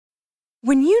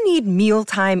When you need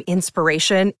mealtime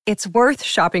inspiration, it's worth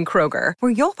shopping Kroger,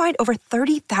 where you'll find over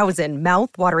 30,000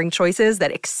 mouth-watering choices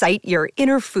that excite your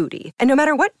inner foodie. And no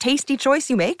matter what tasty choice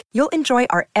you make, you'll enjoy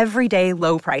our everyday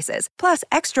low prices, plus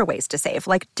extra ways to save,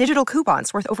 like digital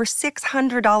coupons worth over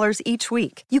 $600 each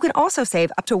week. You can also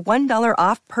save up to $1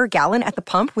 off per gallon at the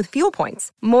pump with fuel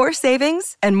points. More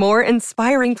savings and more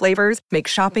inspiring flavors make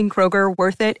shopping Kroger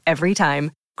worth it every time.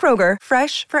 Kroger,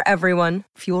 fresh for everyone.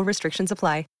 Fuel restrictions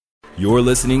apply. You're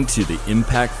listening to the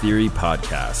Impact Theory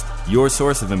Podcast, your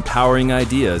source of empowering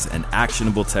ideas and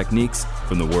actionable techniques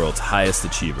from the world's highest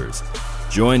achievers.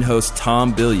 Join host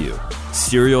Tom Bilyeu,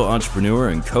 serial entrepreneur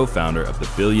and co-founder of the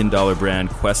billion-dollar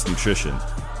brand Quest Nutrition,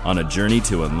 on a journey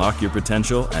to unlock your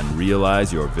potential and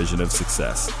realize your vision of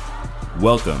success.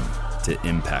 Welcome to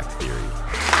Impact Theory.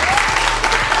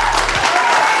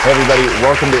 Hey everybody,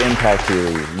 welcome to Impact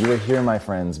Theory. You are here, my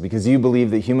friends, because you believe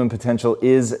that human potential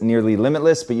is nearly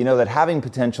limitless, but you know that having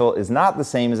potential is not the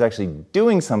same as actually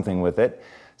doing something with it.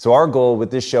 So our goal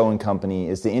with this show and company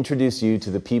is to introduce you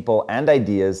to the people and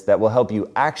ideas that will help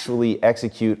you actually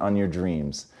execute on your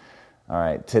dreams. All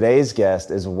right, today's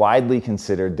guest is widely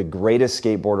considered the greatest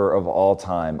skateboarder of all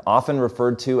time, often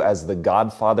referred to as the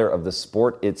godfather of the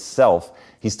sport itself.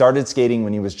 He started skating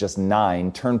when he was just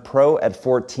 9, turned pro at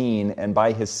 14, and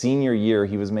by his senior year,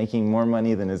 he was making more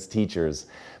money than his teachers.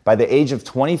 By the age of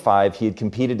 25, he had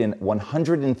competed in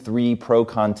 103 pro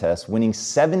contests, winning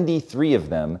 73 of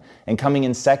them, and coming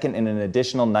in second in an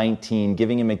additional 19,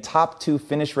 giving him a top 2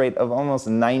 finish rate of almost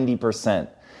 90%.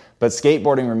 But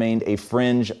skateboarding remained a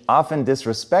fringe, often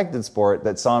disrespected sport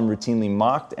that saw him routinely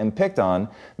mocked and picked on.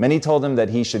 Many told him that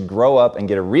he should grow up and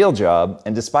get a real job,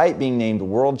 and despite being named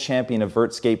world champion of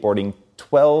vert skateboarding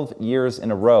 12 years in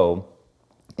a row,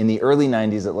 in the early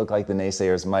 90s it looked like the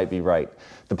naysayers might be right.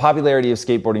 The popularity of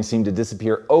skateboarding seemed to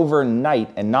disappear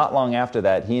overnight, and not long after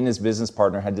that, he and his business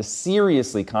partner had to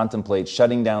seriously contemplate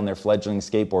shutting down their fledgling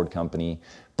skateboard company,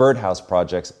 Birdhouse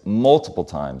Projects, multiple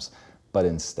times. But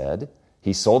instead,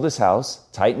 he sold his house,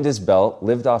 tightened his belt,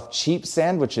 lived off cheap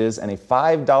sandwiches and a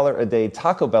 $5 a day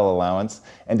Taco Bell allowance,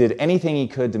 and did anything he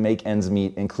could to make ends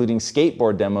meet, including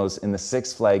skateboard demos in the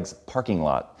Six Flags parking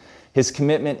lot. His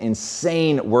commitment,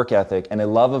 insane work ethic, and a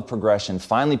love of progression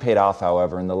finally paid off,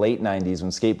 however, in the late 90s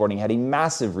when skateboarding had a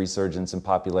massive resurgence in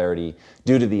popularity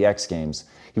due to the X Games.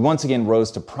 He once again rose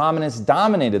to prominence,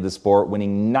 dominated the sport,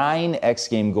 winning 9 X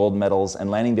Game gold medals and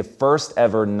landing the first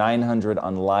ever 900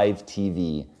 on live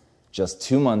TV. Just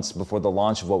 2 months before the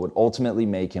launch of what would ultimately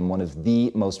make him one of the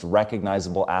most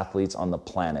recognizable athletes on the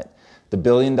planet, the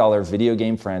billion-dollar video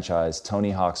game franchise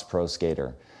Tony Hawk's Pro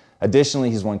Skater. Additionally,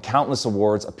 he's won countless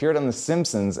awards, appeared on The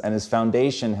Simpsons, and his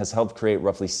foundation has helped create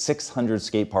roughly 600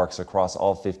 skate parks across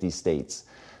all 50 states.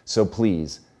 So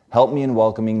please, help me in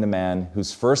welcoming the man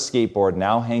whose first skateboard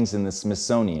now hangs in the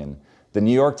Smithsonian, the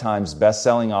New York Times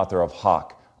best-selling author of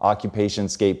Hawk, Occupation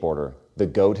Skateboarder, the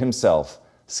GOAT himself,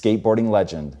 skateboarding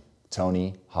legend,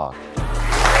 Tony Hawk.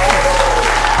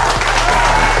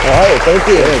 Hey, thank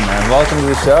you. Good, man. Welcome to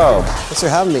the show. Thanks for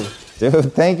having me.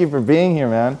 Dude, thank you for being here,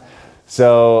 man.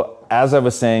 So, as I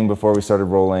was saying before we started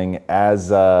rolling,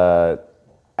 as a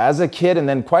kid and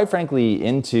then quite frankly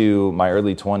into my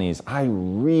early 20s, I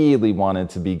really wanted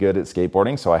to be good at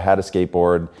skateboarding. So I had a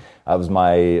skateboard. It was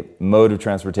my mode of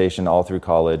transportation all through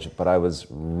college, but I was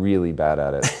really bad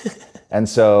at it. And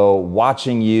so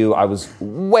watching you, I was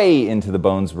way into the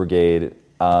Bones Brigade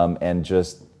and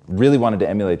just really wanted to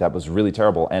emulate that. Was really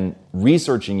terrible. And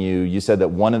researching you, you said that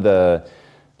one of the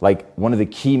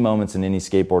key moments in any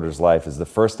skateboarder's life is the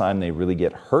first time they really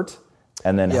get hurt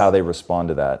and then how they respond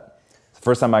to that. The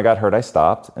first time I got hurt, I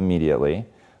stopped immediately.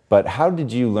 But how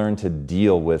did you learn to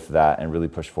deal with that and really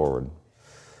push forward?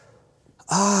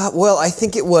 Well, I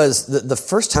think it was the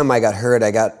first time I got hurt,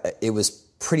 it was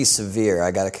pretty severe. I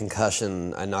got a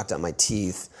concussion. I knocked out my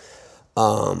teeth.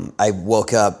 I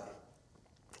woke up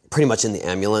pretty much in the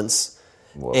ambulance.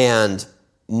 Whoa. And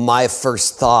my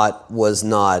first thought was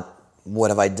not,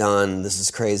 what have I done? This is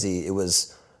crazy. It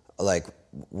was like,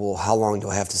 well, how long do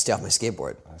I have to stay off my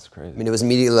skateboard? That's crazy. I mean, it was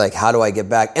immediately like, how do I get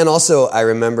back? And also I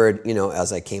remembered,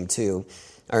 as I came to,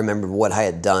 I remembered what I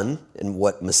had done and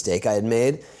what mistake I had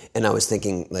made. And I was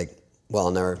thinking like, well,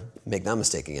 I'll never make that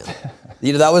mistake again.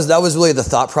 That was really the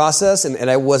thought process. And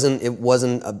it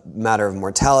wasn't a matter of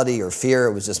mortality or fear.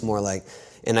 It was just more like,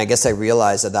 and I guess I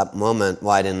realized at that moment,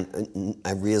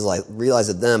 I realized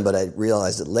it then, but I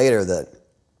realized it later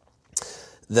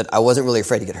that I wasn't really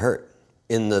afraid to get hurt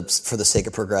for the sake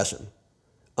of progression.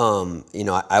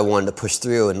 I wanted to push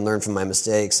through and learn from my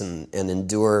mistakes and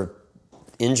endure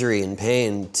injury and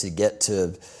pain to get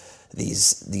to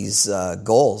these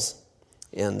goals.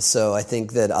 And so I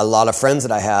think that a lot of friends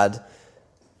that I had,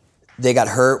 they got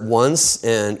hurt once,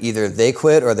 and either they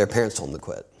quit or their parents told them to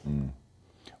quit.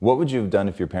 What would you have done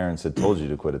if your parents had told you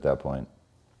to quit at that point?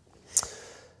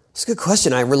 It's a good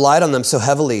question. I relied on them so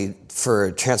heavily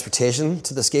for transportation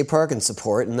to the skate park and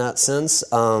support in that sense.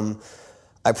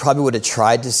 I probably would have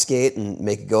tried to skate and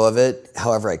make a go of it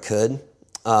however I could,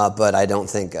 but I don't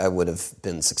think I would have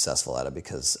been successful at it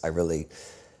because I really...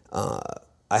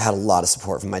 I had a lot of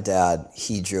support from my dad.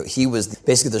 He was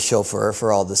basically the chauffeur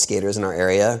for all the skaters in our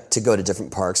area to go to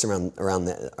different parks around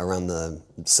the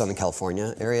Southern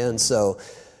California area. And so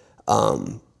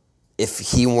if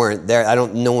he weren't there,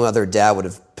 no other dad would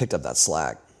have picked up that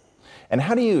slack.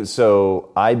 And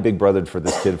so I big brothered for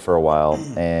this kid for a while,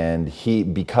 and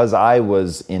because I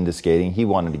was into skating, he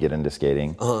wanted to get into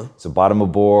skating. So bought him a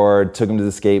board, took him to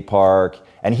the skate park,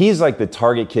 and he's like the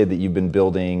target kid that you've been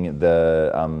building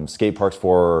the skate parks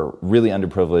for, really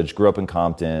underprivileged, grew up in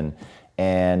Compton,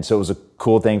 and so it was a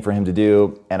cool thing for him to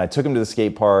do. And I took him to the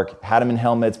skate park, had him in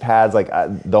helmets, pads, like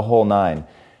the whole nine.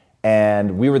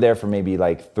 And we were there for maybe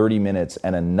like 30 minutes,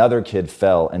 and another kid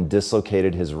fell and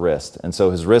dislocated his wrist. And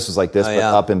so his wrist was like this, but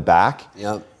up and back.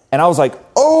 Yep. And I was like,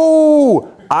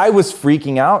 oh! I was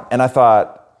freaking out, and I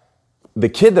thought the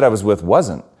kid that I was with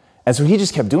wasn't. And so he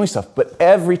just kept doing stuff. But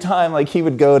every time like he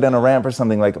would go down a ramp or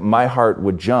something, like my heart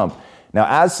would jump. Now,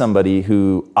 as somebody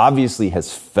who obviously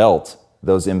has felt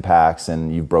those impacts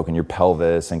and you've broken your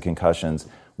pelvis and concussions,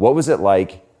 what was it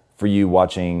like for you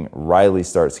watching Riley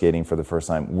start skating for the first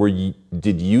time?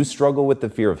 Did you struggle with the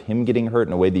fear of him getting hurt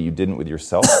in a way that you didn't with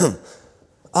yourself?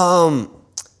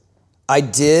 I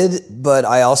did, but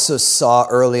I also saw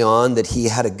early on that he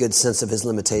had a good sense of his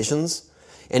limitations.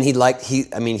 And he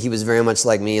was very much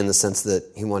like me in the sense that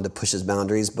he wanted to push his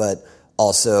boundaries, but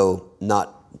also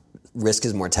not risk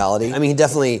his mortality. I mean, he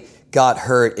definitely got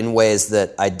hurt in ways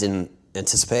that I didn't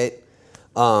anticipate.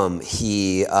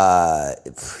 He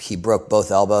broke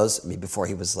both elbows before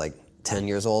he was like 10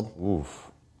 years old. Oof.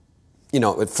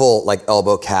 With full like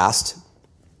elbow cast.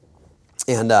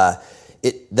 And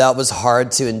that was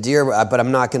hard to endure, but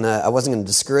I wasn't gonna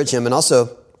discourage him. And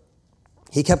also,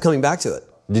 he kept coming back to it.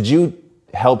 Did you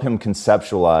help him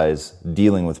conceptualize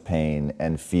dealing with pain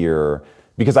and fear?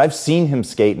 Because I've seen him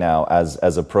skate now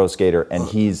as a pro skater,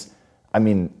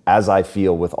 and as I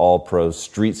feel with all pro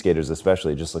street skaters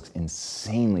especially, it just looks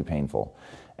insanely painful.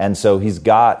 And so he's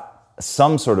got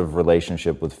some sort of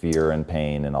relationship with fear and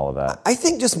pain and all of that. I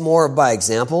think just more by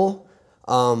example.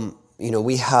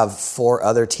 We have 4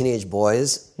 other teenage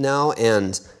boys now,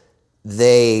 and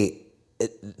they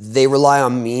rely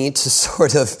on me to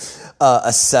sort of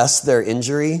assess their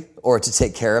injury or to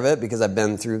take care of it because I've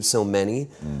been through so many.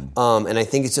 And I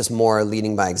think it's just more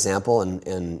leading by example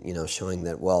and showing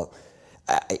that, well,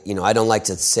 I don't like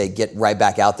to say get right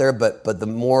back out there, but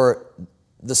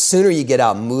the sooner you get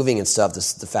out moving and stuff,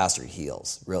 the faster it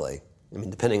heals, really. I mean,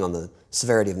 depending on the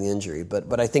severity of the injury,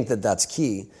 but I think that's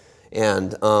key.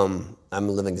 And I'm a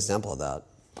living example of that.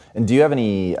 And do you have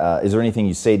is there anything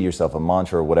you say to yourself, a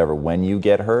mantra or whatever, when you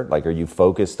get hurt? Like, are you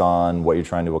focused on what you're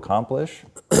trying to accomplish?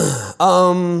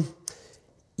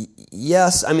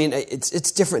 Yes. I mean,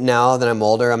 it's different now that I'm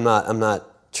older. I'm not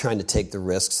trying to take the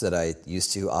risks that I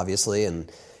used to, obviously.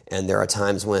 And there are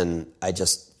times when I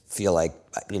just feel like,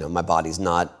 my body's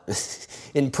not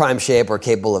in prime shape or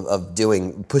capable of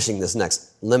pushing this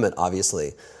next limit,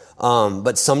 obviously.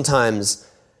 But sometimes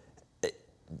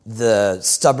the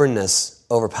stubbornness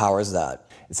overpowers that.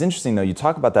 It's interesting, though, you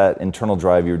talk about that internal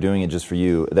drive, you're doing it just for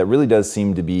you. That really does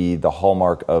seem to be the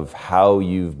hallmark of how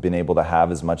you've been able to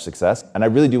have as much success. And I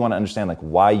really do want to understand,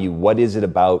 what is it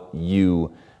about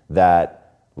you that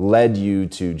led you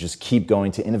to just keep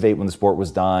going, to innovate when the sport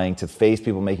was dying, to face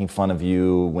people making fun of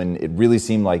you when it really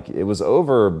seemed like it was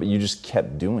over, but you just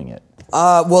kept doing it?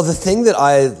 Well, the thing that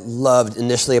I loved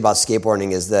initially about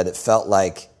skateboarding is that it felt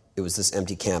like it was this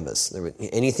empty canvas.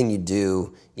 Anything you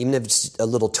do, even if it's just a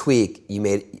little tweak,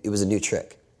 it was a new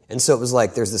trick. And so it was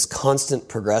like there's this constant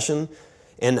progression,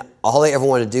 and all I ever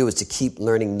wanted to do was to keep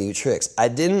learning new tricks. I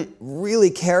didn't really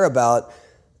care about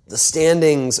the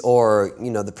standings or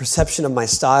the perception of my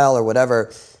style or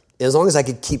whatever, as long as I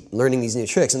could keep learning these new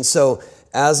tricks. And so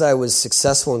as I was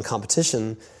successful in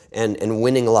competition and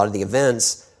winning a lot of the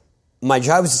events, my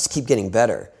drive was just to keep getting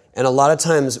better. And a lot of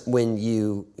times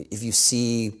if you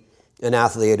see an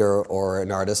athlete or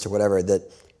an artist or whatever that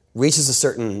reaches a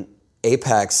certain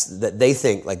apex that they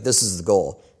think, like, this is the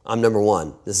goal, I'm number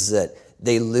one, this is it,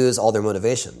 they lose all their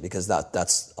motivation because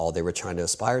that's all they were trying to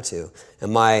aspire to.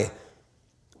 And my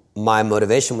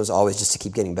motivation was always just to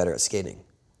keep getting better at skating.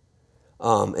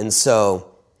 And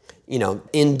so,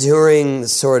 enduring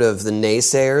sort of the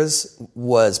naysayers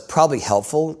was probably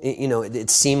helpful. It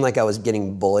seemed like I was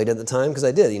getting bullied at the time, because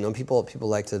I did. People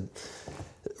like to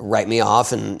write me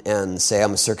off and say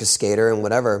I'm a circus skater and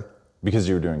whatever. Because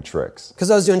you were doing tricks.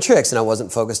 Because I was doing tricks and I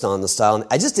wasn't focused on the style. And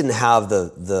I just didn't have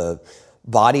the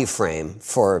body frame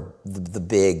for the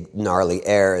big gnarly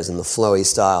airs and the flowy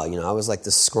style. I was like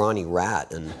this scrawny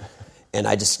rat, and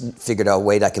I just figured out a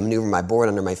way that I could maneuver my board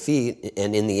under my feet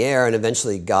and in the air, and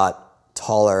eventually got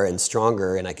taller and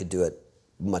stronger, and I could do it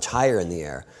much higher in the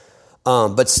air.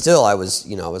 But still, I was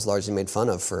largely made fun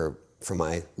of for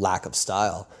my lack of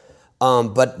style.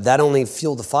 But that only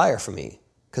fueled the fire for me,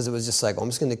 because it was just like, I'm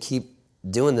just going to keep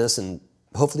doing this and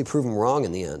hopefully prove them wrong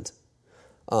in the end.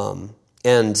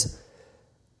 And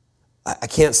I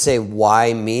can't say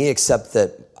why me, except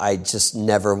that I just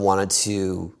never wanted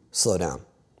to slow down.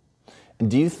 And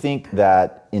do you think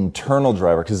that internal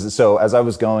driver, because so as I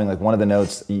was going, like one of the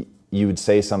notes, you would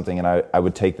say something and I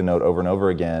would take the note over and over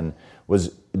again,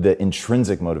 was the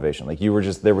intrinsic motivation. Like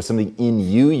there was something in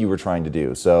you were trying to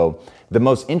do. So the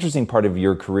most interesting part of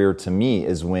your career to me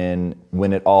is when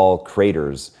it all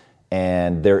craters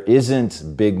and there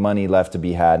isn't big money left to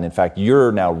be had. And in fact,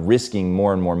 you're now risking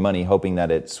more and more money, hoping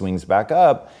that it swings back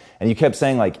up. And you kept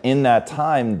saying, like, in that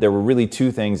time, there were really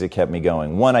two things that kept me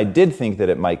going. One, I did think that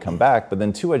it might come back, but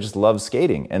then two, I just loved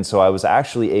skating. And so I was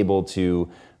actually able to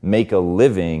make a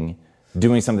living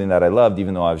doing something that I loved,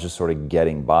 even though I was just sort of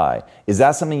getting by. Is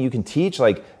that something you can teach?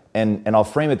 Like, and I'll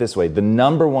frame it this way. The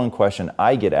number one question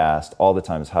I get asked all the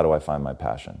time is, how do I find my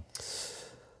passion?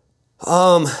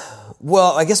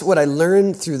 Well, I guess what I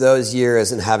learned through those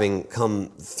years and having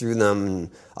come through them,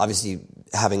 and obviously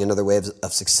having another wave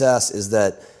of success, is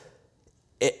that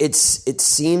it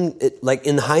seemed like,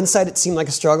 in hindsight, it seemed like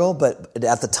a struggle, but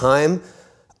at the time,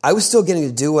 I was still getting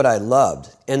to do what I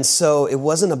loved. And so it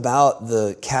wasn't about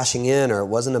the cashing in, or it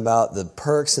wasn't about the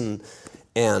perks and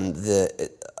the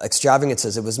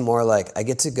extravagances. It was more like, I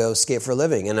get to go skate for a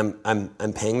living, and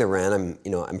I'm paying the rent.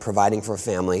 I'm providing for a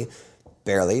family,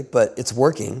 barely, but it's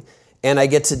working. And I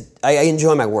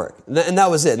enjoy my work. And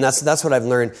that was it. And that's what I've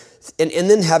learned. And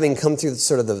then having come through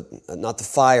sort of not the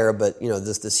fire, but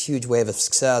this huge wave of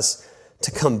success, to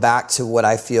come back to what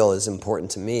I feel is important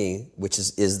to me, which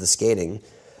is the skating.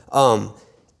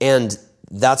 And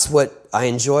that's what I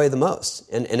enjoy the most.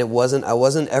 And I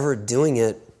wasn't ever doing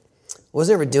it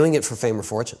for fame or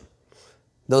fortune.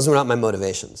 Those were not my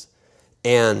motivations.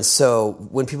 And so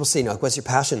when people say, what's your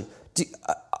passion?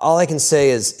 All I can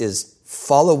say is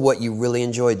follow what you really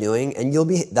enjoy doing, and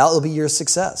that'll be your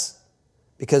success.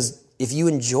 Because if you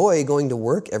enjoy going to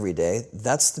work every day,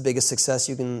 that's the biggest success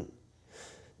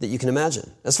that you can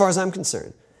imagine. As far as I'm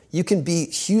concerned, you can be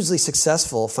hugely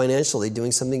successful financially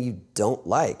doing something you don't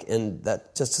like, and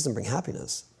that just doesn't bring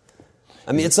happiness.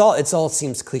 I mean, it all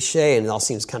seems cliche and it all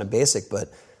seems kind of basic,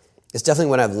 but it's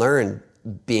definitely what I've learned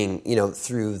being,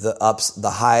 through the ups, the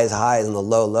highs and the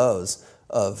lows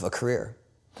of a career.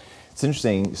 It's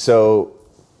interesting. So,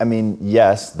 I mean,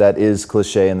 yes, that is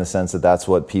cliche in the sense that that's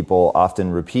what people often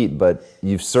repeat, but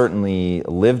you've certainly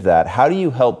lived that. How do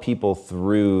you help people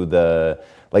through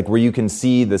where you can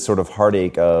see the sort of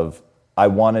heartache of, I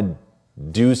want to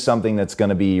do something that's going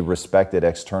to be respected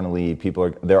externally.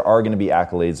 There are going to be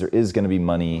accolades. There is going to be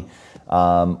money.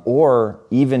 Or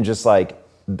even just like,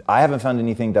 I haven't found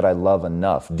anything that I love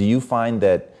enough. Do you find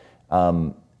that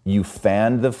you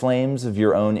fanned the flames of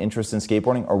your own interest in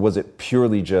skateboarding, or was it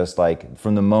purely just like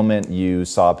from the moment you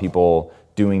saw people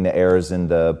doing the airs in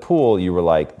the pool, you were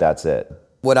like, that's it?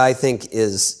 What I think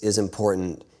is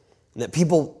important, that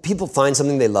people find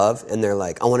something they love and they're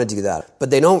like, I want to do that. But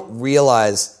they don't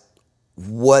realize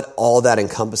what all that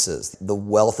encompasses, the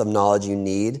wealth of knowledge you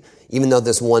need, even though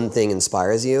this one thing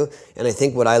inspires you. And I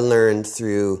think what I learned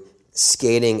through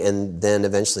skating and then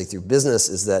eventually through business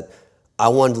is that I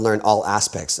wanted to learn all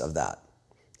aspects of that.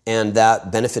 And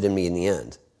that benefited me in the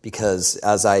end, because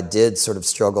as I did sort of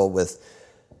struggle with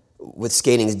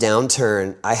skating's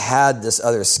downturn, I had this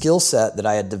other skill set that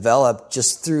I had developed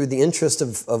just through the interest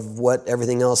of what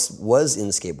everything else was in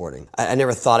skateboarding. I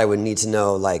never thought I would need to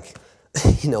know, like,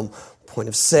 point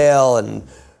of sale and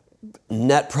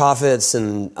net profits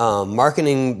and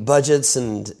marketing budgets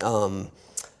and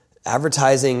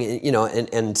advertising,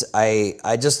 and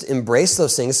I just embraced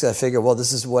those things because I figured, well,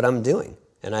 this is what I'm doing,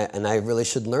 and I really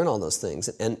should learn all those things.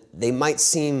 And they might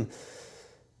seem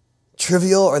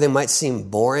trivial or they might seem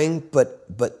boring, but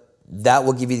that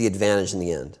will give you the advantage in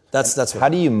the end. That's what. How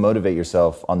do you motivate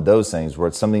yourself on those things where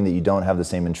it's something that you don't have the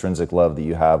same intrinsic love that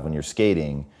you have when you're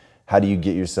skating? How do you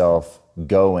get yourself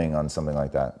going on something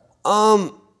like that?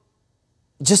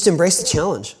 Just embrace the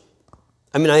challenge.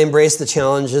 I mean, I embraced the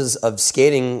challenges of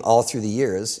skating all through the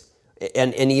years,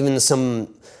 and even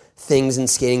some things in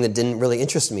skating that didn't really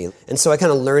interest me. And so I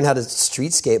kind of learned how to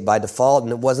street skate by default,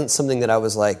 and it wasn't something that I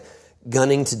was like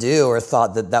gunning to do or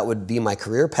thought that that would be my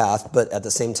career path, but at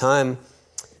the same time,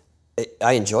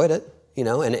 I enjoyed it, you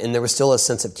know, and there was still a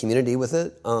sense of community with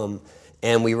it,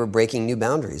 and we were breaking new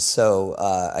boundaries. So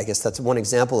I guess that's one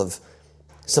example of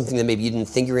something that maybe you didn't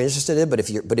think you were interested in, but if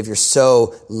you're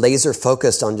so laser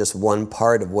focused on just one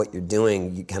part of what you're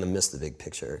doing, you kind of miss the big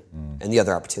picture and the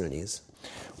other opportunities.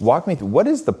 Walk me through, what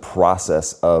is the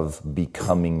process of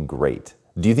becoming great?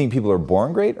 Do you think people are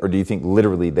born great, or do you think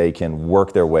literally they can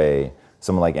work their way?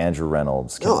 Someone like Andrew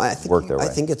Reynolds can work their way? I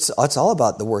think it's all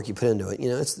about the work you put into it. You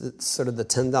know, it's sort of the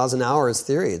 10,000 hours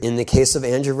theory. In the case of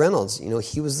Andrew Reynolds, you know,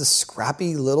 he was this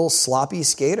scrappy little sloppy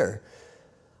skater.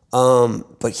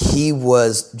 But he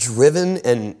was driven,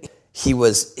 and he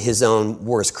was his own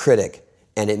worst critic,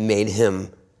 and it made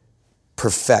him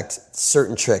perfect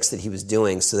certain tricks that he was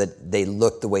doing so that they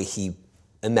looked the way he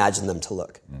imagined them to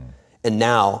look. And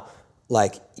now,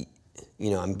 like, you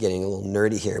know, I'm getting a little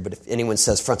nerdy here, but if anyone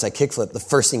says frontside kickflip, the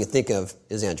first thing you think of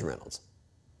is Andrew Reynolds.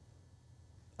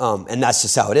 And that's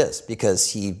just how it is,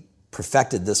 because he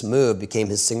perfected this move, became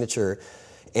his signature,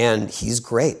 and he's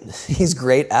great. He's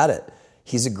great at it.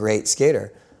 He's a great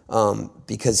skater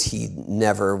because he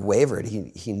never wavered.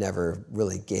 He never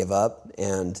really gave up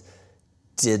and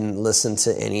didn't listen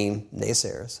to any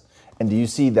naysayers. And do you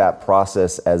see that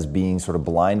process as being sort of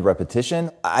blind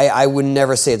repetition? I would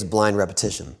never say it's blind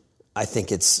repetition. I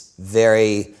think it's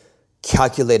very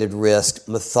calculated risk,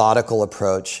 methodical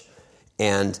approach,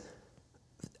 and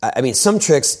I mean some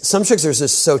tricks are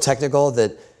just so technical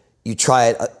that you try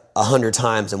it 100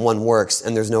 times and one works,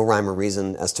 and there's no rhyme or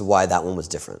reason as to why that one was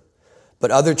different.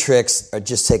 But other tricks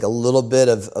just take a little bit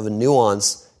of a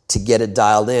nuance to get it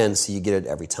dialed in, so you get it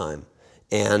every time.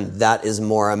 And that is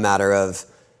more a matter of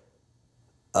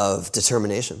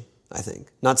determination, I think.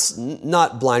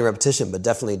 Not blind repetition, but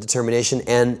definitely determination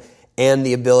and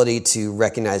the ability to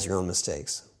recognize your own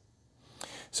mistakes.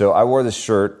 So I wore this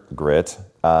shirt, Grit,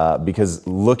 because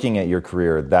looking at your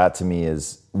career, that to me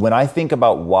is, when I think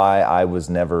about why I was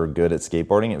never good at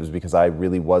skateboarding, it was because I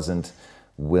really wasn't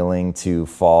willing to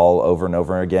fall over and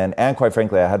over again. And quite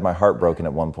frankly, I had my heart broken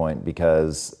at one point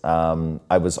because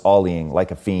I was ollieing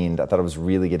like a fiend. I thought I was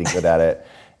really getting good at it.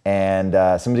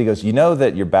 And somebody goes, you know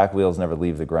that your back wheels never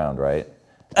leave the ground, right?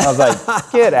 And I was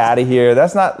like, get out of here.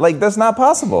 That's not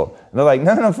possible. And they're like,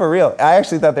 no, for real. I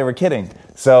actually thought they were kidding.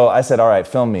 So I said, all right,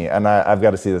 film me. And I've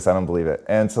got to see this. I don't believe it.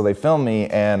 And so they film me,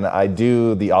 and I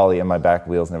do the ollie, and my back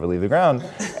wheels never leave the ground.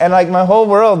 And like my whole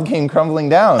world came crumbling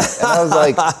down. And I was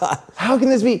like, how can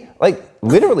this be? Like,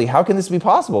 literally, how can this be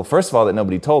possible? First of all, that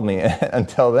nobody told me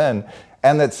until then.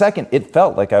 And that second, it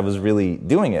felt like I was really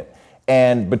doing it.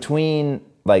 And between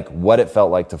like what it felt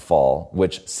like to fall,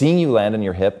 which seeing you land on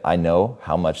your hip, I know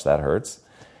how much that hurts.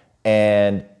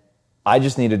 And I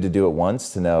just needed to do it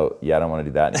once to know, I don't want to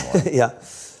do that anymore. Yeah.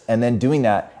 And then doing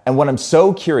that. And what I'm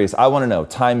so curious, I want to know,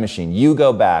 time machine, you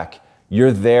go back,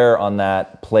 you're there on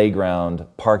that playground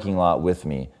parking lot with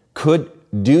me.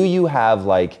 Do you have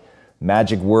like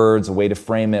magic words, a way to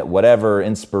frame it, whatever,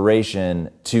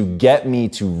 inspiration to get me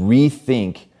to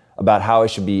rethink about how I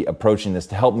should be approaching this,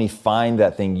 to help me find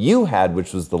that thing you had,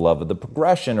 which was the love of the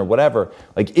progression or whatever?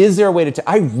 Like, is there a way to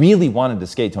I really wanted to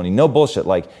skate, Tony. No bullshit.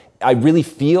 Like, I really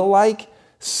feel like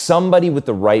somebody with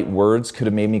the right words could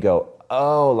have made me go,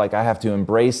 oh, like I have to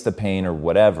embrace the pain or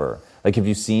whatever. Like, have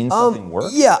you seen something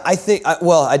work? Yeah, I think,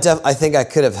 I think I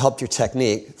could have helped your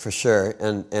technique for sure.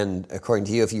 And according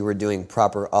to you, if you were doing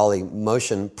proper ollie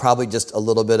motion, probably just a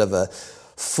little bit of a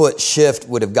foot shift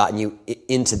would have gotten you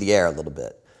into the air a little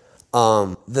bit.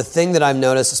 The thing that I've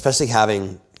noticed, especially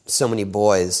having so many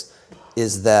boys,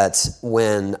 is that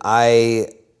when I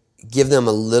give them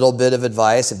a little bit of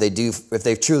advice, if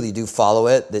they truly do follow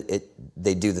it,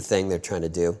 they do the thing they're trying to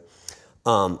do.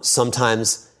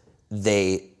 Sometimes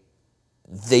they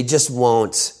just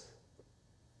won't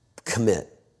commit.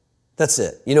 That's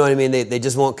it. You know what I mean? They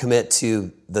just won't commit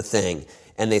to the thing.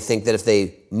 And they think that if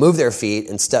they move their feet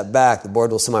and step back, the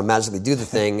board will somehow magically do the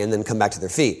thing and then come back to their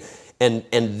feet. And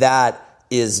that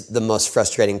is the most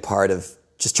frustrating part of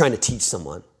just trying to teach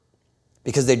someone,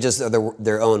 because they just are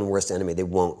their own worst enemy. They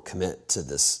won't commit to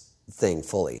this thing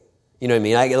fully. You know what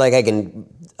I mean?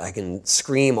 I can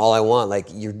scream all I want, like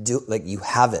you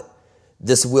have it.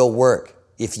 This will work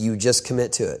if you just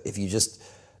commit to it. If you just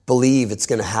believe it's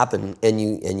going to happen and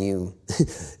you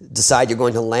decide you're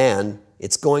going to land,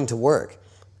 it's going to work.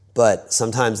 But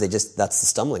sometimes that's the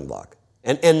stumbling block.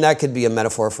 And that could be a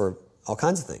metaphor for all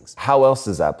kinds of things. How else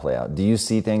does that play out? Do you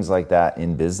see things like that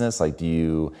in business? Like,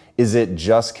 is it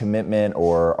just commitment,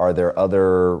 or are there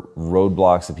other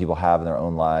roadblocks that people have in their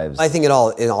own lives? I think it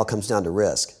all comes down to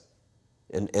risk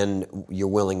and your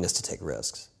willingness to take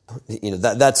risks.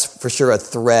 That's for sure a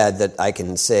thread that I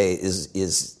can say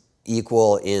is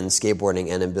equal in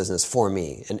skateboarding and in business for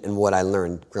me. And what I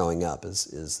learned growing up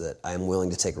is that I'm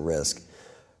willing to take a risk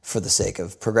for the sake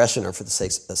of progression or for the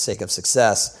sake of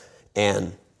success. And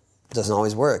it doesn't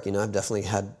always work. I've definitely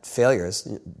had failures,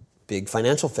 big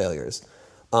financial failures.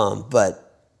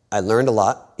 But I learned a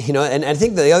lot, and I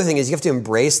think the other thing is you have to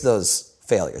embrace those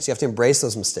failures. You have to embrace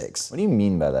those mistakes. What do you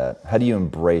mean by that? How do you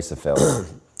embrace a failure?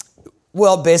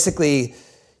 Well, basically,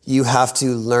 you have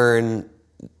to learn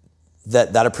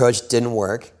that approach didn't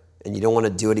work, and you don't want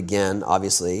to do it again,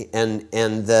 obviously, and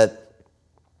that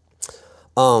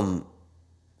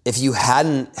if you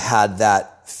hadn't had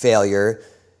that failure,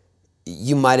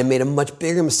 you might have made a much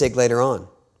bigger mistake later on,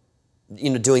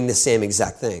 doing the same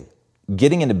exact thing.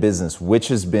 Getting into business, which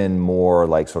has been more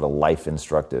like sort of life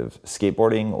instructive,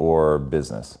 skateboarding or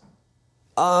business?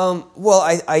 Well,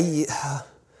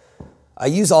 I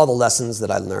use all the lessons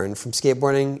that I learned from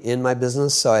skateboarding in my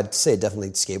business, so I'd say definitely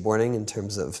skateboarding in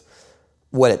terms of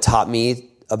what it taught me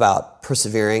about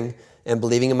persevering and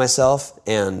believing in myself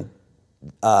and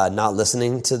not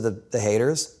listening to the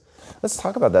haters. Let's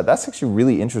talk about that. That's actually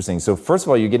really interesting. So first of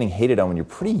all, you're getting hated on when you're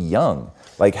pretty young.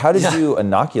 Like, how did you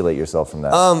inoculate yourself from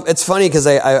that? It's funny because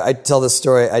I tell this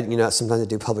story. Sometimes I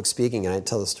do public speaking, and I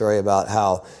tell the story about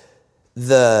how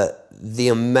the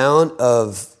amount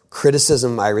of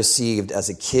criticism I received as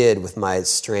a kid with my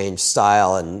strange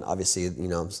style, and obviously,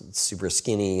 super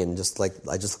skinny and I just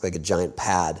look like a giant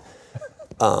pad.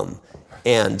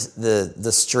 And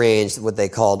the strange, what they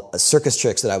called circus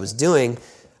tricks that I was doing,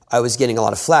 I was getting a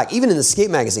lot of flack, even in the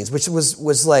skate magazines, which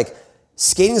was like,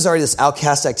 skating is already this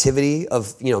outcast activity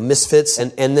of, misfits.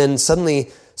 And then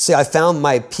suddenly, say I found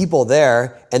my people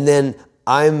there, and then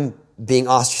I'm being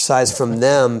ostracized from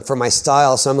them for my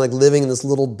style. So I'm like living in this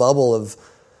little bubble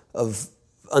of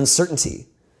uncertainty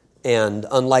and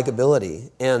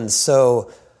unlikability. And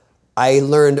so I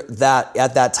learned that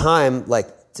at that time,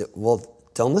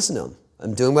 don't listen to them.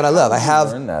 I'm doing what I love.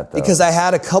 Learn that, because I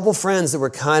had a couple friends that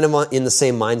were kind of in the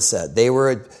same mindset. They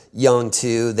were young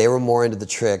too. They were more into the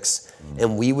tricks,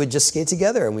 and we would just skate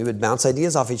together, and we would bounce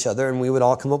ideas off each other, and we would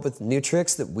all come up with new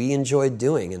tricks that we enjoyed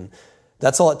doing. And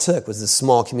that's all it took, was this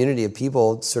small community of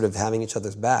people sort of having each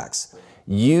other's backs.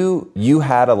 You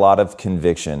had a lot of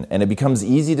conviction, and it becomes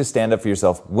easy to stand up for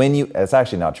yourself it's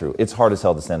actually not true. It's hard as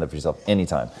hell to stand up for yourself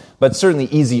anytime, but certainly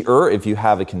easier if you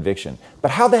have a conviction.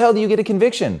 But how the hell do you get a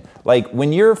conviction? Like,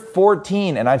 when you're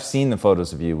 14, and I've seen the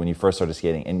photos of you when you first started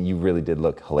skating, and you really did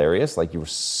look hilarious. Like, you were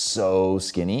so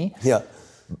skinny. Yeah.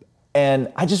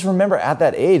 And I just remember at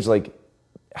that age, like,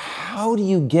 how do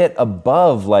you get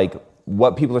above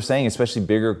what people are saying, especially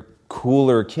bigger,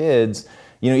 cooler kids?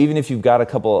 Even if you've got a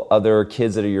couple other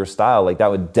kids that are your style, that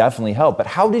would definitely help. But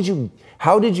how did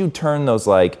you turn those,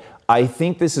 I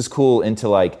think this is cool,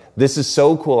 into this is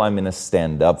so cool, I'm going to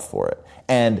stand up for it?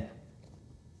 And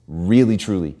really,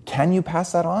 truly, can you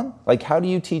pass that on? How do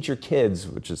you teach your kids,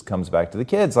 which just comes back to the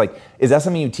kids? Is that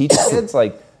something you teach kids?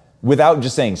 Without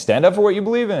just saying, stand up for what you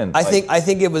believe in? I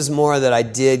think it was more that I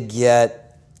did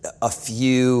get a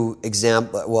few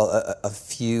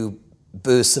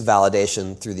boosts of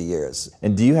validation through the years.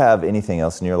 And do you have anything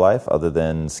else in your life other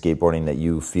than skateboarding that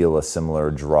you feel a similar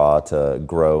draw to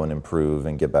grow and improve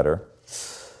and get better?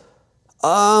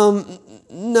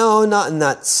 No, not in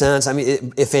that sense. I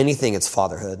mean, if anything, it's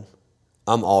fatherhood.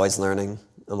 I'm always learning.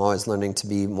 I'm always learning to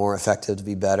be more effective, to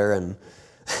be better. And,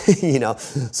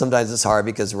 sometimes it's hard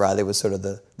because Riley was sort of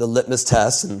the litmus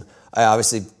test, and I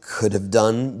obviously could have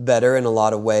done better in a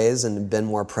lot of ways and been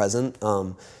more present.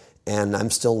 And I'm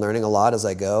still learning a lot as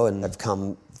I go, and I've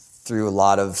come through a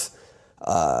lot of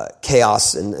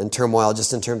chaos and turmoil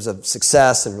just in terms of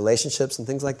success and relationships and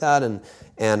things like that. And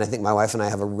I think my wife and I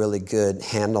have a really good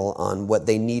handle on what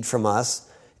they need from us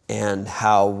and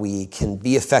how we can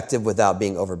be effective without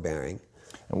being overbearing.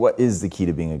 And what is the key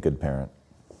to being a good parent?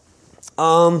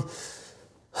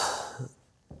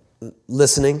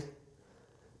 Listening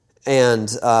and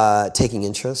taking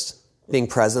interest, being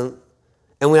present.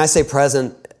 And when I say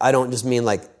present, I don't just mean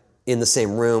in the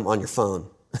same room on your phone,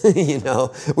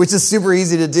 which is super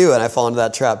easy to do, and I fall into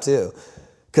that trap too.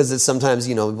 Because it's sometimes,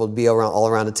 we'll be all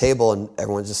around a table and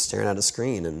everyone's just staring at a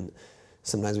screen, and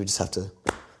sometimes we just have to,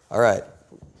 all right,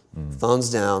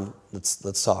 phones down,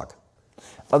 let's talk.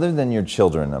 Other than your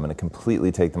children, I'm going to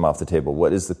completely take them off the table.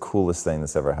 What is the coolest thing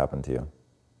that's ever happened to you?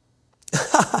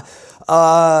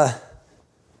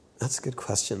 That's a good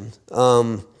question.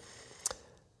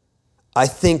 I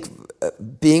think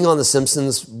being on The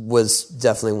Simpsons was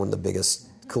definitely one of the biggest,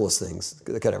 coolest things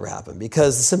that could ever happen,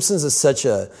 because The Simpsons is such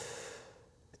a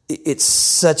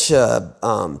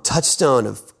touchstone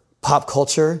of pop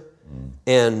culture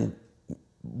and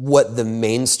what the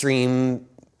mainstream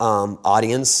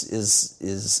audience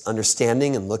is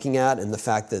understanding and looking at, and the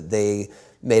fact that they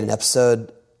made an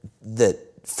episode that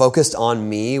focused on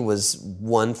me was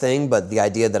one thing, but the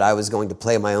idea that I was going to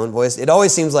play my own voice, it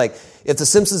always seems like if The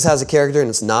Simpsons has a character and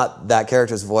it's not that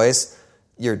character's voice,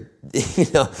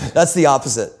 that's the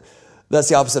opposite. That's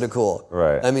the opposite of cool.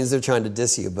 Right. That means they're trying to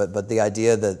diss you, but the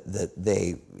idea that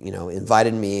they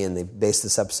invited me and they based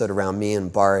this episode around me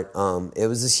and Bart, it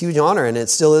was this huge honor, and it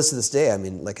still is to this day. I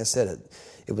mean, like I said,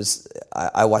 it was.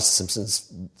 I watched The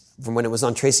Simpsons from when it was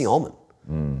on Tracy Ullman.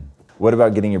 What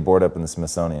about getting your board up in the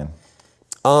Smithsonian?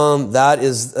 That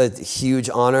is a huge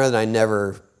honor that I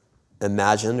never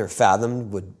imagined or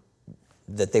fathomed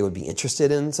that they would be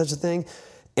interested in such a thing,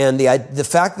 and the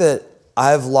fact that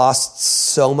I've lost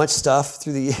so much stuff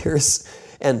through the years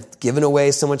and given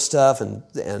away so much stuff and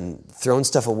thrown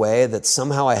stuff away, that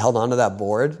somehow I held onto that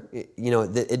board.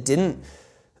 It didn't.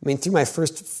 I mean, through my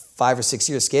first 5 or 6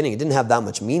 years skating, it didn't have that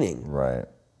much meaning. Right.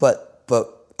 But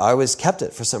I always kept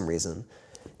it for some reason,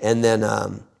 and then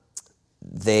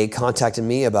they contacted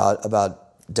me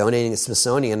about donating to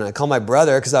Smithsonian, and I called my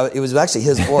brother because it was actually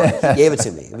his board. He gave it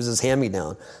to me. It was his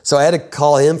hand-me-down. So I had to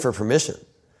call him for permission.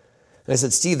 And I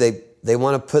said, Steve, they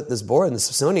want to put this board in the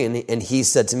Smithsonian, and he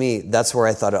said to me, that's where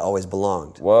I thought it always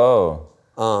belonged. Whoa.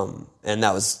 And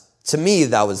that was, to me,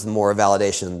 that was more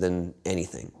validation than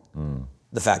anything.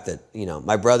 The fact that,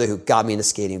 my brother who got me into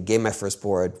skating, gave me my first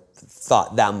board,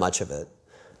 thought that much of it,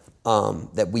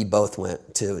 that we both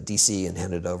went to DC and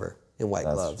handed it over in white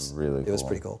gloves. That's really cool. It was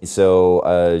pretty cool. So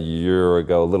a year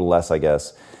ago, a little less, I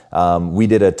guess, we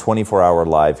did a 24-hour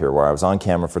live here where I was on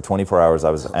camera for 24 hours. I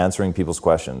was answering people's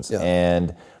questions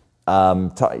and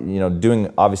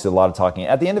doing obviously a lot of talking.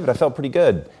 At the end of it, I felt pretty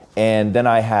good. And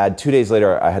then 2 days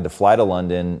later, I had to fly to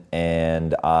London,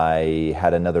 and I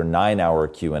had another 9-hour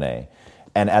Q&A.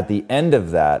 And at the end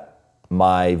of that,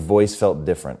 my voice felt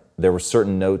different. There were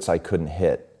certain notes I couldn't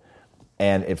hit.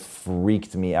 And it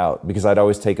freaked me out because I'd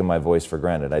always taken my voice for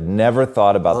granted. I'd never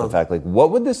thought about the fact,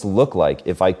 what would this look like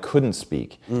if I couldn't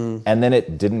speak? And then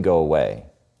it didn't go away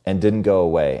and didn't go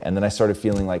away. And then I started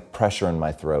feeling like pressure in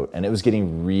my throat, and it was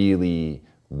getting really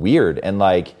weird. And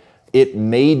it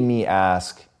made me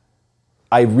ask,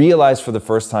 I realized for the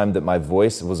first time that my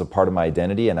voice was a part of my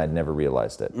identity, and I'd never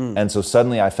realized it. And so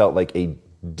suddenly I felt like a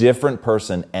different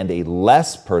person and a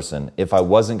less person if I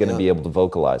wasn't going to be able to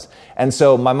vocalize. And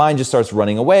so my mind just starts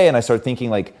running away, and I start thinking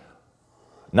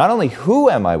not only who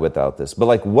am I without this,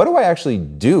 but what do I actually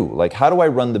do? How do I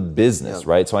run the business,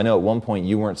 right? So I know at one point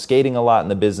you weren't skating a lot in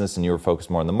the business and you were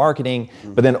focused more on the marketing,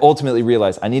 but then ultimately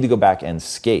realized I need to go back and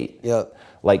skate. Yep.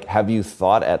 Have you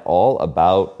thought at all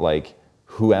about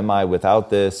who am I without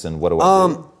this, and what do I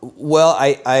do? Well,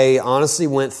 I honestly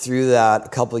went through that a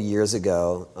couple of years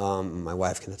ago. My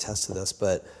wife can attest to this,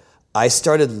 but I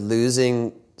started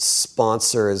losing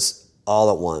sponsors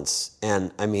all at once,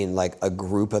 and I mean a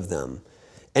group of them.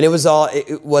 And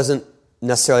it wasn't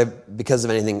necessarily because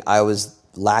of anything I was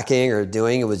lacking or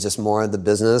doing. It was just more the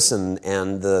business and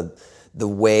the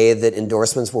way that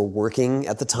endorsements were working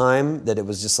at the time, that it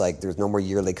was just there's no more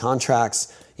yearly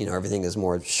contracts. Everything is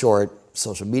more short,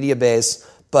 social media based,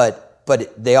 but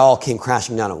they all came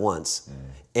crashing down at once.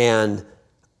 And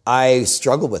I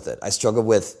struggled with it. I struggled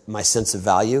with my sense of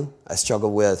value. I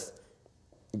struggled with,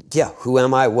 who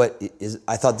am I?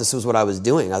 I thought this was what I was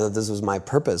doing. I thought this was my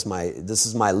purpose. This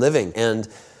is my living. And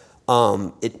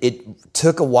it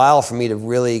took a while for me to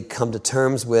really come to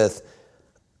terms with,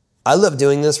 I love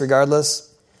doing this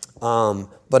regardless.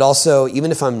 But also,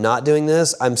 even if I'm not doing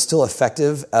this, I'm still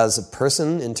effective as a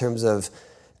person in terms of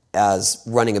as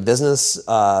running a business,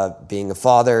 being a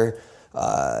father,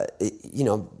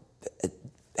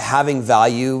 having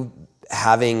value,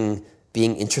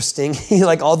 being interesting,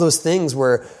 all those things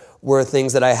were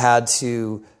things that I had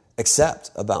to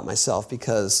accept about myself,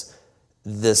 because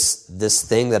this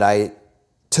thing that I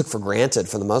took for granted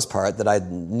for the most part, that I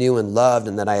knew and loved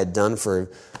and that I had done for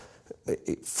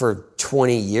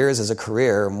 20 years as a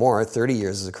career or more, 30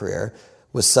 years as a career,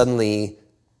 was suddenly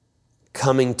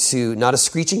coming to not a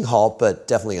screeching halt, but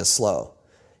definitely a slow.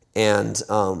 And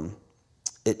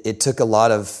it took a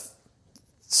lot of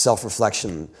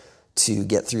self-reflection to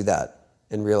get through that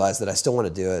and realize that I still want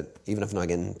to do it, even if I'm not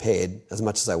getting paid as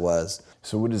much as I was.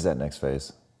 So what is that next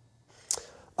phase?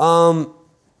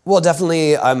 Well,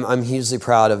 definitely, I'm hugely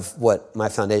proud of what my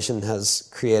foundation has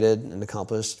created and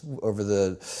accomplished over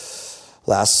the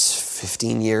last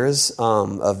 15 years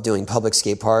of doing public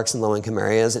skate parks in low-income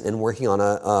areas and working on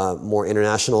a more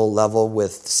international level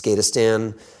with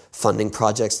Skateistan, funding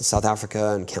projects in South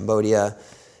Africa and Cambodia.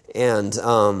 And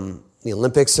the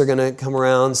Olympics are going to come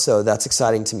around, so that's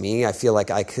exciting to me. I feel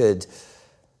like I could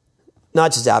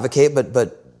not just advocate,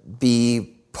 but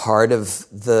be part of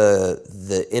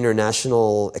the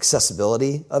international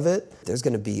accessibility of it. There's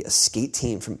going to be a skate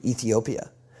team from Ethiopia.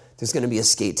 There's going to be a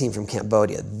skate team from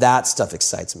Cambodia. That stuff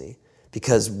excites me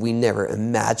because we never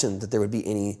imagined that there would be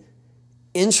any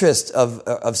interest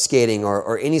of skating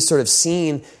or any sort of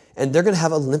scene. And they're going to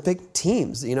have Olympic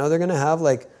teams. You know, they're going to have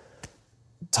like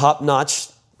top-notch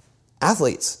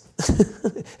athletes.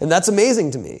 And that's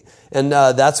amazing to me. And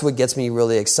that's what gets me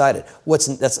really excited.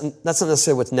 That's not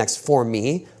necessarily what's next for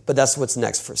me, but that's what's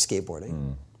next for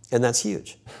skateboarding. And that's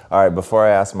huge. All right, before I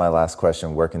ask my last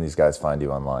question, where can these guys find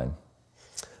you online?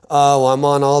 Well, I'm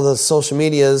on all the social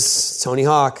medias, Tony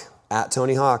Hawk, at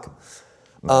Tony Hawk.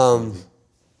 In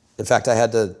fact, I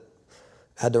had to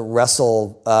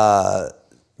wrestle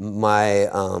my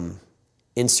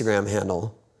Instagram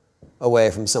handle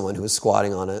away from someone who was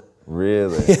squatting on it.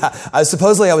 Really? Yeah. I was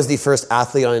the first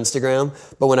athlete on Instagram,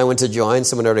 but when I went to join,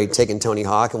 someone had already taken Tony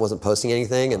Hawk and wasn't posting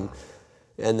anything,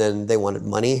 and then they wanted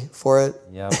money for it.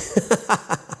 Yep.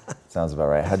 Sounds about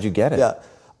right. How'd you get it? Yeah.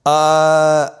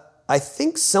 I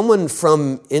think someone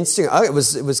from Instagram, it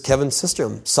was Kevin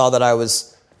Systrom, saw that I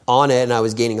was on it and I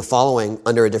was gaining a following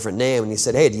under a different name, and he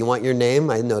said, "Hey, do you want your name?"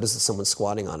 I noticed that someone's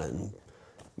squatting on it, and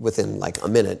within like a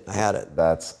minute, I had it.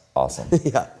 That's awesome.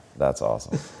 Yeah. That's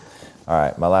awesome. All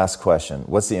right, my last question.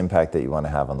 What's the impact that you want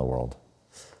to have on the world?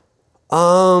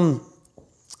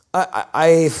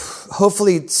 I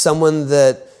hopefully someone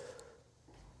that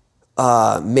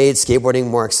made skateboarding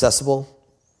more accessible.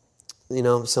 You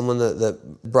know, someone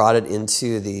that brought it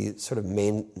into the sort of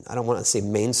I don't want to say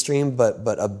mainstream,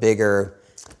 but a bigger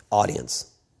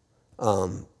audience. But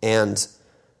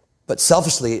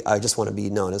selfishly, I just want to be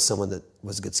known as someone that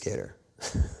was a good skater.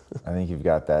 I think you've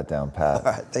got that down pat.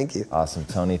 All right, thank you. Awesome,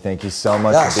 Tony. Thank you so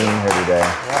much for being here today.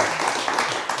 Yeah.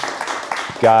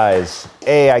 Guys,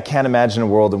 I can't imagine a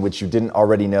world in which you didn't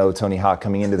already know Tony Hawk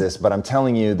coming into this, but I'm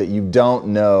telling you that you don't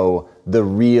know the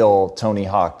real Tony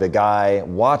Hawk. The guy,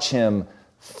 watch him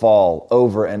fall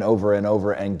over and over and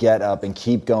over and get up and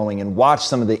keep going and watch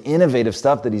some of the innovative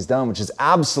stuff that he's done, which is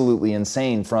absolutely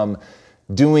insane, from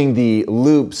doing the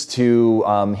loops to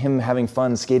him having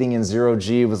fun skating in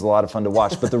 0G was a lot of fun to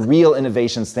watch. But the real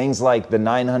innovations, things like the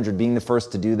 900 being the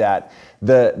first to do that,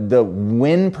 the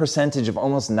win percentage of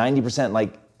almost 90%,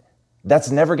 like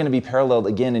that's never going to be paralleled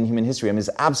again in human history. I mean, it's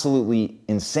absolutely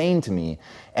insane to me.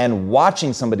 And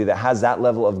watching somebody that has that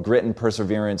level of grit and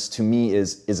perseverance to me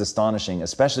is astonishing,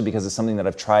 especially because it's something that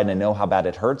I've tried and I know how bad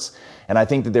it hurts. And I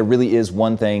think that there really is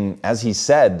one thing, as he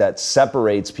said, that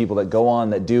separates people that go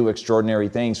on that do extraordinary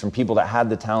things from people that had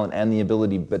the talent and the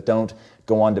ability but don't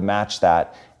go on to match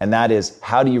that. And that is,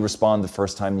 how do you respond the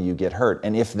first time that you get hurt?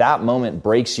 And if that moment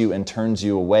breaks you and turns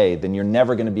you away, then you're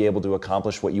never going to be able to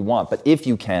accomplish what you want. But if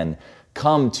you can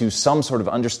come to some sort of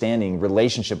understanding,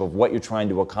 relationship of what you're trying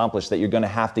to accomplish, that you're going to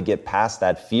have to get past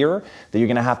that fear, that you're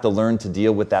going to have to learn to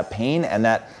deal with that pain, and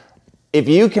that if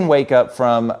you can wake up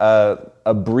from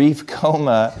a brief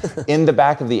coma in the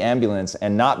back of the ambulance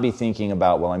and not be thinking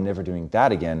about, well, I'm never doing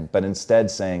that again, but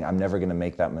instead saying, I'm never going to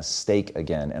make that mistake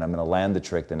again, and I'm going to land the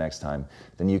trick the next time,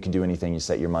 then you can do anything you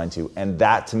set your mind to. And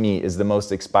that, to me, is the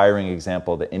most inspiring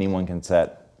example that anyone can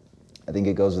set. I think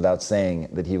it goes without saying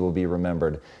that he will be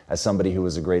remembered as somebody who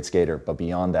was a great skater, but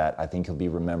beyond that, I think he'll be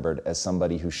remembered as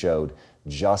somebody who showed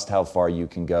just how far you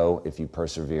can go if you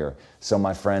persevere. So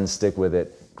my friends, stick with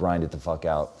it, grind it the fuck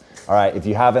out. All right, if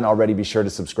you haven't already, be sure to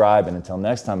subscribe, and until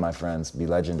next time, my friends, be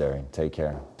legendary. Take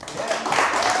care.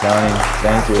 Tony,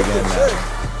 thank you again, man.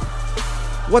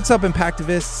 What's up,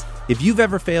 Impactivists? If you've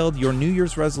ever failed your New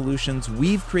Year's resolutions,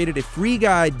 we've created a free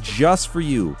guide just for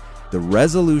you. The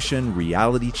Resolution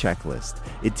Reality Checklist.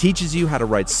 It teaches you how to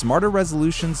write smarter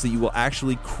resolutions that you will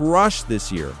actually crush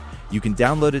this year. You can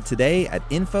download it today at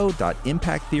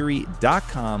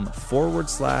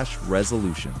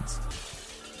info.impacttheory.com/resolutions.